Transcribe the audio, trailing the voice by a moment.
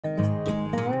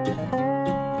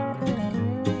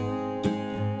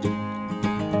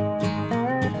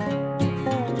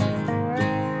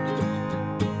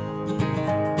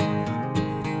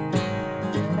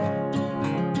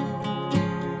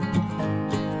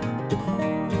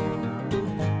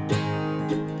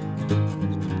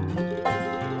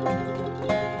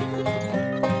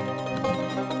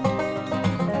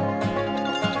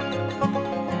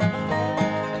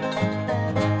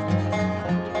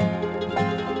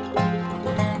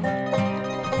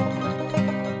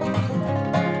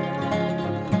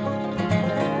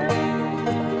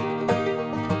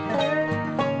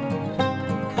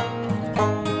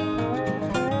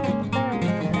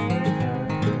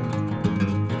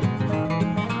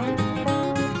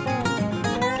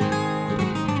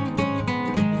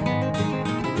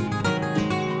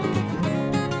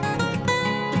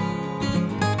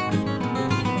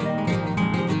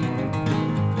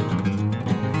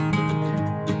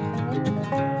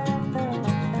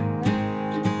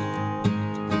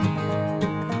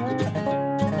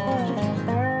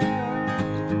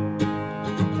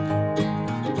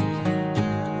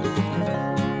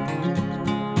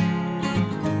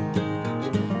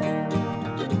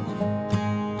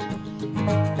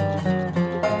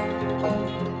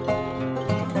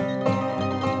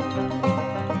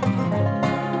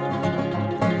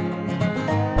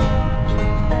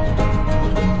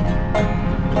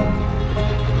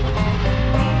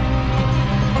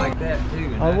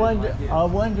I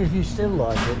wonder if you still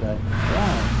like it though.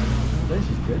 Wow, this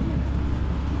is good.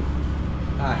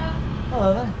 Hi.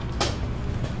 Hello there.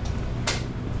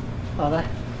 Hello there.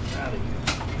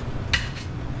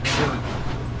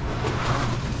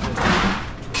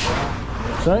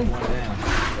 Sorry?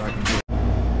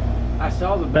 I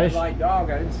saw the red light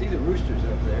dog. I didn't see the roosters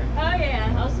up there. Oh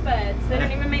yeah, old Spuds. They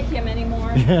don't even make him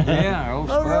anymore. Yeah, old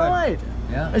Spud. Oh right.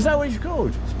 Yeah. Is that what he's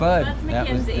called? Spud. That's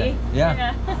Mackenzie.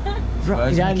 Yeah.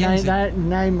 Right. That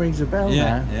name rings a bell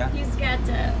now. Yeah. He's got.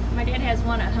 My dad has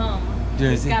one at home.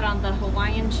 He's got on the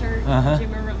Hawaiian shirt. Do you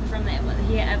remember from that?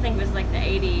 I think it was like the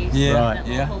 80s. Yeah. That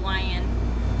little Hawaiian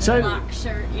lock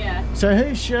shirt. Yeah. So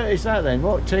whose shirt is that then?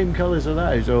 What team colours are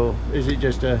those, or is it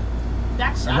just a?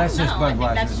 That's just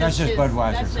Budweiser. That's just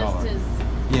Budweiser color. That's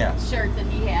just his shirt that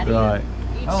he had. Right.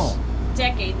 Each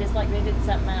decade, it's like they did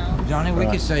something else. Johnny, we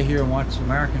could stay here and watch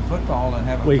American football and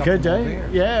have a couple could do. more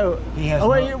beers. Yeah. He has,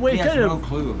 he has no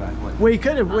clue about what. We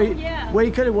could have.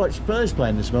 We could have watched Spurs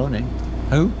playing this morning.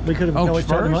 Who? We could have watched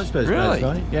Spurs really? playing this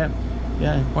morning. Yeah.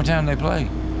 Yeah. What time they play?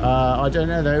 I don't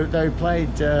know. They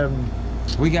played.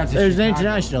 We got to. It was an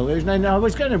international. It was I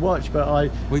was going to watch, but I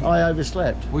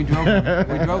overslept. We drove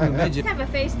the midget. Have a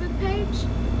Facebook page?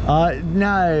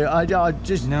 No, I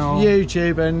just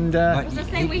YouTube and. I was just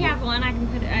saying we have one. I can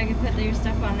put your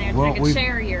stuff on there. I can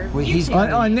share your. YouTube.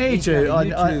 I need to.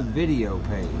 YouTube video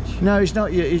page. No, it's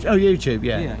not. YouTube.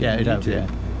 Yeah.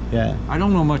 Yeah. I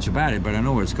don't know much about it, but I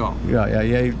know what it's called. Yeah.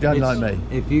 You don't like me.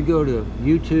 If you go to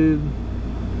YouTube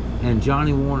and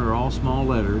Johnny Warner, all small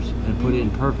letters, and put in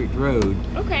Perfect Road,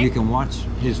 you can watch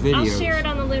his videos. I'll share it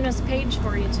on the Luna's page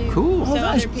for you too. Cool. So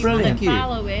other people that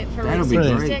follow it for That'll be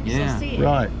great. Yeah. See it.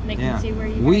 Right. And they can see where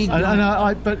you guys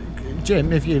are. But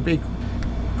Jim, if you'd be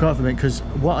quiet for me, because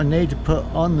what I need to put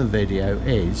on the video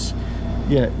is,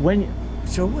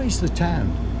 so where's the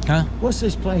town? Huh? What's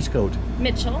this place called?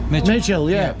 Mitchell.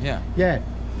 Mitchell, yeah.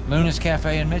 Luna's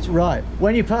Cafe in Mitchell. Right.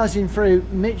 When you're passing through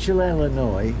Mitchell,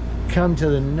 Illinois, come to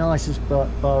the nicest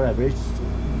bar ever.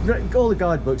 All the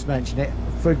guidebooks mention it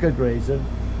for a good reason.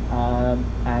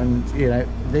 And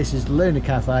this is Luna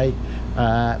Cafe.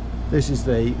 This is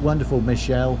the wonderful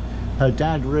Michelle. Her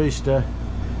dad Rooster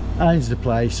owns the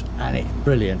place, and it's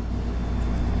brilliant.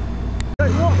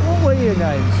 What were your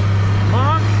names?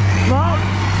 Mark.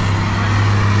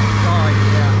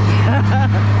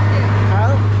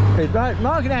 Right,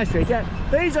 Mark and Astrid. Yeah,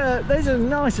 these are the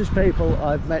nicest people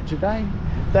I've met today.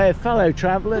 They're fellow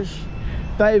travellers.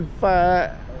 They've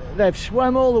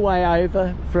swum all the way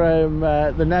over from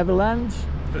the Netherlands.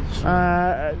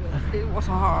 It was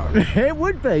hard. It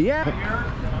would be, yeah.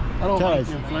 I don't like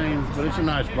the flames, but it's a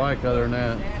nice bike other than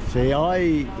that.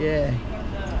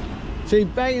 See,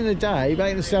 back in the day, back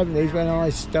in the 70s when I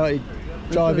started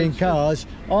driving cars,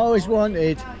 I always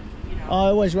wanted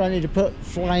to put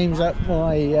flames up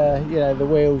my, the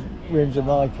wheel rims of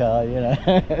my car,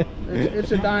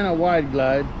 It's a Dyna Wide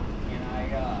Glide.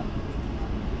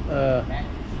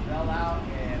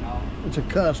 It's a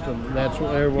custom. That's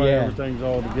what everything's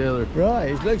all together.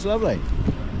 Right, it looks lovely.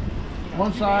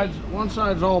 One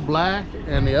side's all black,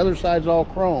 and the other side's all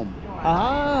chrome.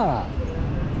 Ah.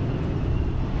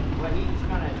 Well, he's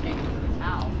gonna take it to his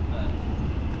house, but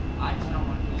I just don't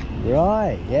want to.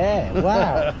 Right, yeah,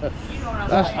 wow.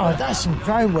 That's some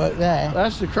chrome work there.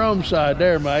 That's the chrome side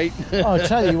there, mate. I'll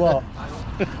tell you what,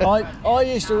 I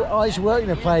used to work in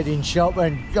a plating shop,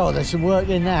 and God, there's some work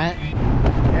in that.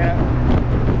 Yeah.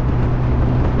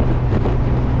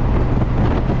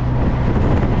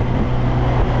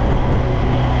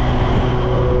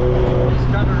 He's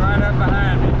coming right up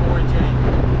behind me before he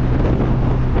changes.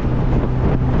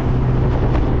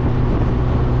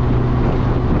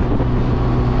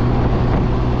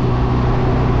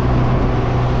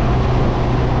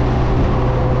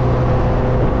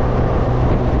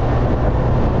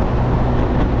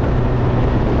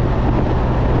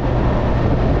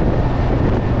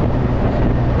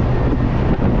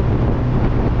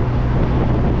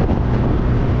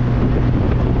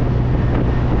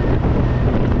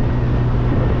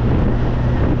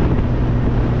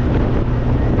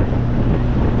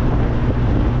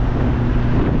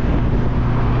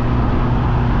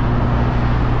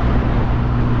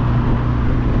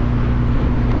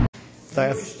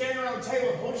 Stand around the table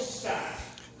and host the staff.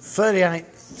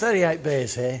 38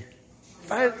 beers here.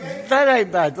 That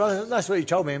ain't bad. Well, that's what you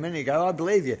told me a minute ago. I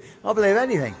believe you. I believe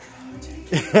anything.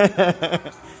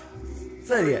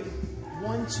 38.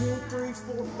 1, 2, 3,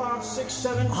 4, 5, 6,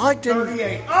 7, I didn't.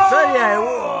 38. 38.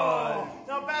 Oh!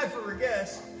 Not bad for a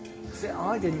guess. See,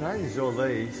 I didn't notice all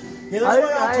these. Yeah, that's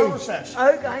why Oktoberfest.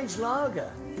 Oak Age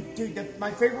Lager. Dude,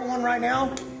 my favorite one right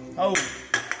now. Oh,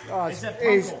 Oh, it's a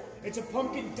punkle. It's a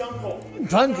pumpkin dunkle.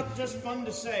 It's Pumpkin. not just fun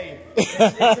to say. It's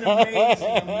an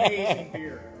amazing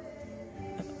beer.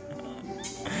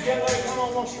 You gotta let it come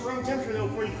almost to room temperature though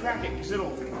before you crack it, because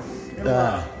it'll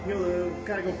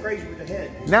kind of go crazy with the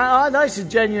head. No, that's a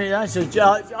genuine.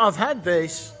 I've had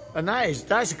this, and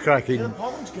that's a cracking. Yeah, the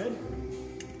pollen's good.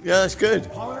 Yeah, that's good.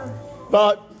 Polliner.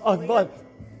 But I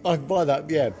can buy that.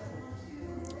 Yeah,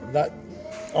 that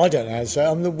I don't know how to say.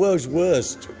 I'm the world's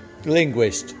worst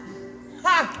linguist.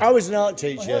 Ha! I was an art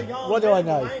teacher. Well, what do I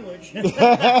know? Language.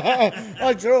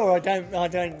 I draw. I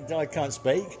can't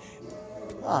speak.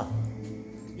 Ah.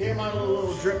 Yeah, my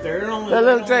little drip there. A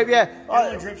little drip, yeah. It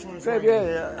only drips when it's drip, raining.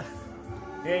 yeah.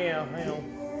 Yeah, I know.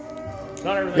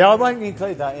 Not everything. Yeah, I won't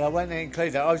include that. Yeah, I won't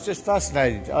include that. I was just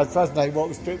fascinated. I was fascinated what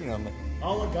was dripping on me.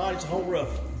 Oh my God, it's a whole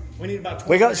roof. We need about 20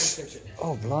 We got. grand to fix it.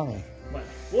 Oh, blimey. But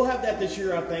we'll have that this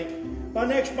year, I think. By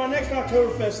next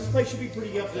Oktoberfest, this place should be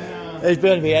pretty up and. It's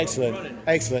going to be excellent.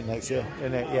 Excellent next year,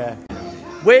 isn't it? Yeah.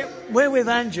 We're with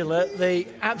Angela, the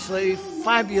absolutely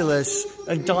fabulous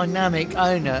and dynamic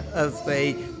owner of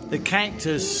the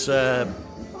Cactus, and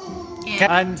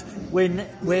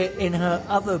we're in her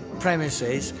other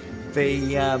premises,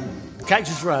 the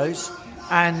Cactus Rose,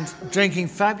 and drinking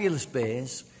fabulous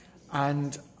beers.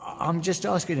 And I'm just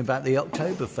asking about the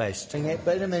Oktoberfest.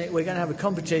 But in a minute, we're going to have a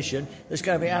competition that's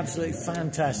going to be absolutely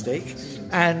fantastic.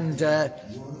 And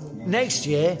next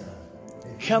year,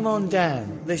 come on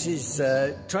down. This is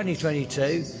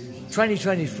 2022.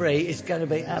 2023 is going to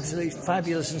be absolutely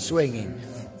fabulous and swinging.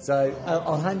 So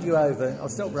I'll hand you over. I'll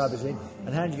stop rubbishing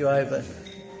and hand you over.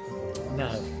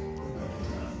 No.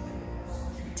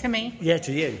 To me? Yeah,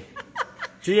 to you.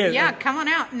 To you. Yeah, come on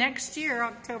out. Next year,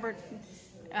 October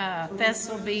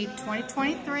Fest will be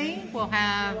 2023. We'll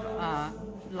have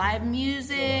live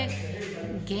music,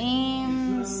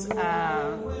 games,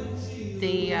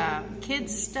 the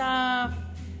kids stuff,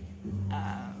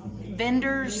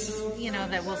 vendors, you know,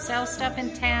 that will sell stuff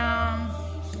in town.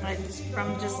 It's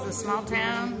from just the small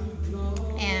town.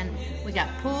 And we got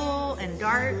pool and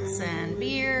darts and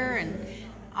beer and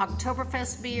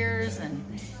Oktoberfest beers, and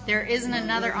there isn't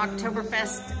another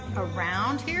Oktoberfest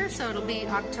around here, so it'll be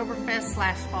Oktoberfest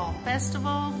 / Fall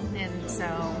Festival, and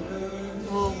so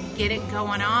we'll get it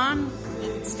going on.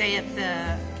 Stay at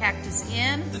the Cactus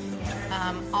Inn.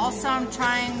 Also, I'm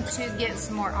trying to get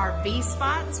some more RV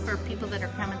spots for people that are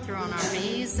coming through on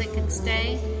RVs that can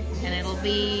stay, and it'll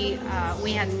be,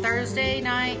 we had Thursday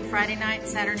night, Friday night,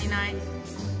 Saturday night,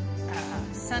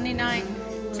 Sunday night,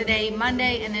 today,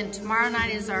 Monday, and then tomorrow night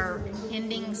is our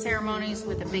ending ceremonies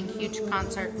with a big, huge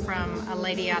concert from a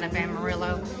lady out of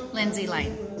Amarillo, Lindsay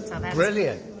Lane. So that's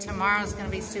brilliant. Tomorrow's going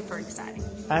to be super exciting.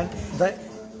 And they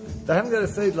haven't got a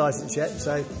food license yet,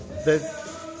 so the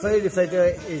food, if they do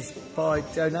it, is by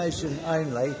donation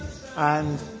only.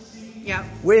 And yep.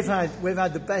 we've had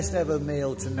the best ever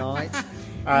meal tonight.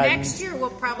 Next year we'll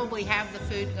probably have the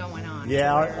food going on.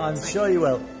 Yeah, I'm sure you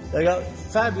will. They've got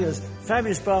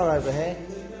fabulous bar over here,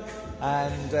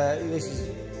 and this is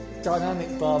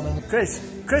dynamic barman Chris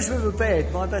with a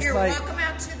beard, my best mate. Welcome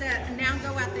out to the. Now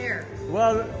go out there.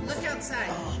 Well, look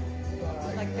outside.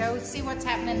 Like, go see what's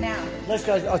happening now. Let's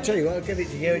go. I'll tell you what. I'll give it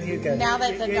to you, and you go. Now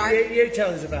that the dark. You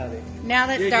tell us about it. Now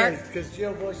that dark. Because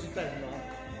your voice is better than mine.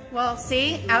 Well,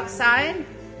 see outside.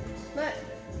 Look.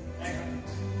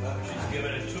 She's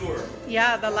giving a tour.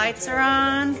 Yeah, the lights are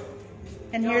on.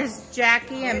 And here's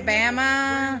Jackie and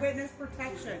Bama. Witness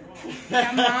protection.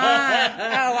 Come on.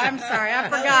 Oh, I'm sorry. I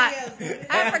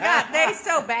forgot. They're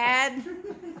so bad.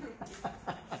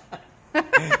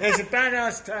 It's a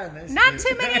badass town. Not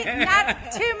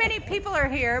too many people are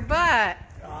here, but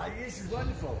this is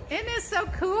wonderful. Isn't it so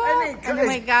cool? And then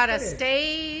we got a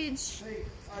stage.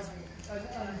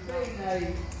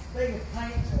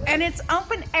 And it's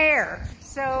open air.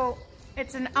 So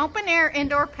it's an open air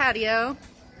indoor patio.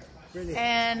 Brilliant.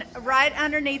 And right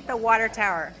underneath the water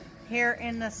tower here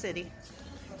in the city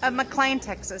of McLean,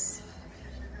 Texas.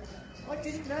 I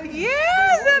didn't know.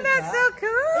 Yes, isn't that so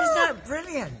cool? Isn't that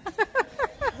brilliant?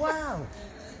 Wow.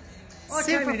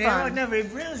 Super fun. I never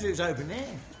even realised it was open air.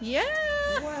 Yeah.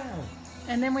 Wow.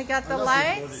 And then we got the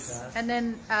lights. And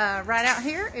then right out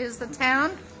here is the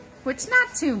town, which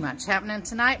not too much happening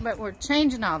tonight, but we're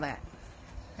changing all that.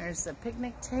 There's the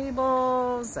picnic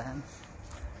tables and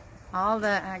all the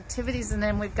activities, and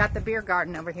then we've got the beer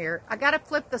garden over here. I gotta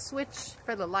flip the switch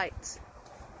for the lights.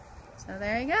 So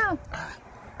there you go.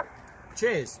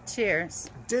 Cheers. Cheers.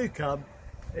 Do come.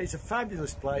 It's a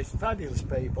fabulous place, fabulous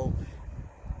people.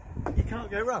 You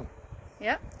can't go wrong.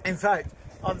 Yep. In fact,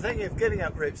 I'm thinking of giving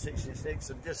up Route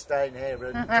 66 and just staying here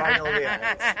and trying all the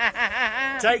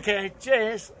others. Take care.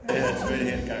 Cheers. Yeah, straight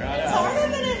ahead, right It's harder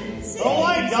than it seems. Oh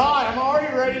my God, I'm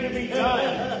already ready to be done.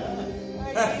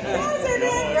 You guys are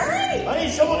doing great. I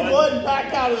need someone to go ahead and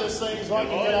back out of this thing so I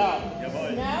can get out.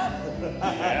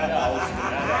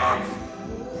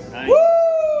 No. Woo!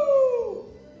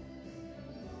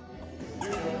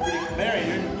 Mary,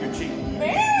 you're cheating.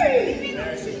 Mary!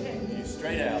 You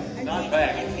straight out, not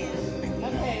back.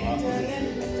 Okay, so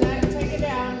then take it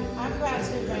down. I'm about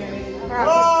to, Mary.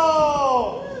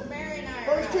 Whoa! Mary and I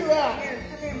First two out. Here,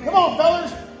 come here, Mary. Come on,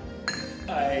 fellas.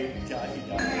 Hey, God, you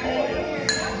got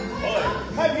it.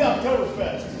 Happy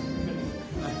Oktoberfest.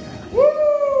 Woo!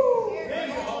 Yeah,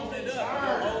 you hold it up. You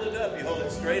hold it up. You hold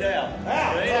it straight out.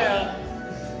 Straight out.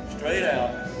 Straight out.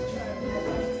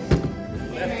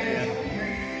 Left hand.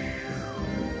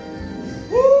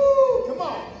 Woo! Come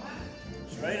on.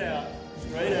 Straight out.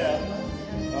 Straight out.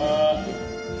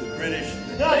 The British,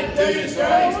 they do this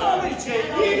all the time.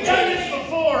 You've done this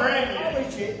before, ain't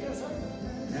you?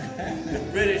 The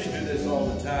British do this all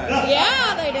the time.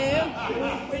 Yeah, they do.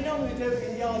 We normally do it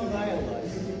in Yard of Ale, though.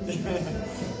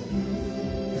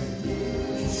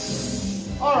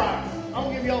 All right, I'm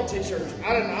gonna give y'all t-shirts. I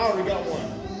already got one.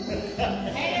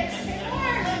 Hey, it's too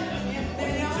hard. What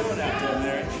are you doing out there,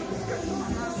 Mary?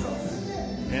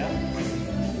 Yeah?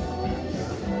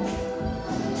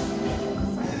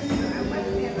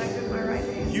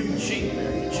 You can cheat,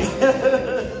 Mary. Cheat.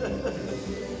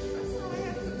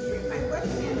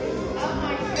 Oh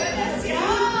my goodness,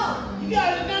 y'all. You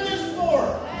guys have done this before.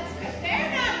 They're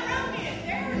not from here.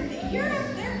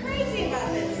 They're crazy about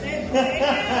this.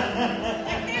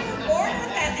 Like they were born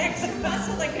with that extra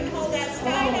muscle that can hold that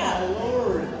spine up.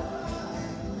 Lord.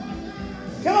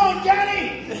 Come on, Johnny.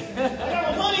 I got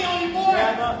my money on you, boy.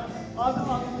 Yeah,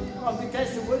 I'm the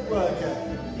guest woodworker.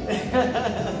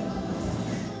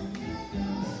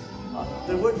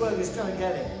 The woodworker's trying to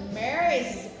get it.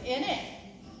 Mary's in it.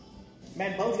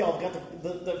 Man, both y'all got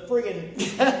the friggin'.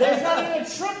 There's not even a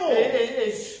triple.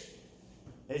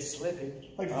 It's slipping.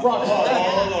 Like front.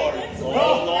 Oh, Lord.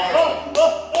 Oh, Lord.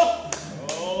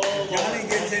 Oh, Johnny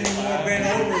gets any more bent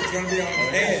over, it's going to be on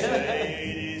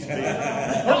his head.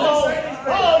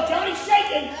 Oh, Johnny's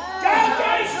shaking.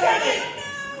 Johnny's shaking.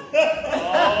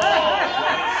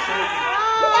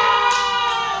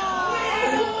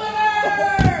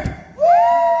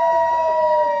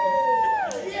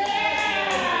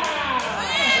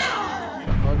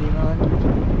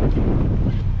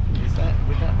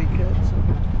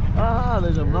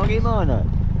 There's a Moggy Miner.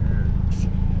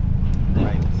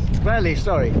 Bradley,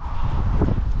 sorry.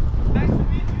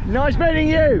 Nice meeting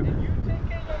you.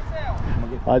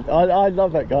 I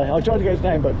love that guy. I tried to get his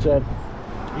name, but he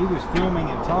was filming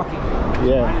and talking.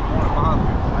 Yeah. I didn't want to bother him.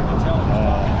 I could tell him.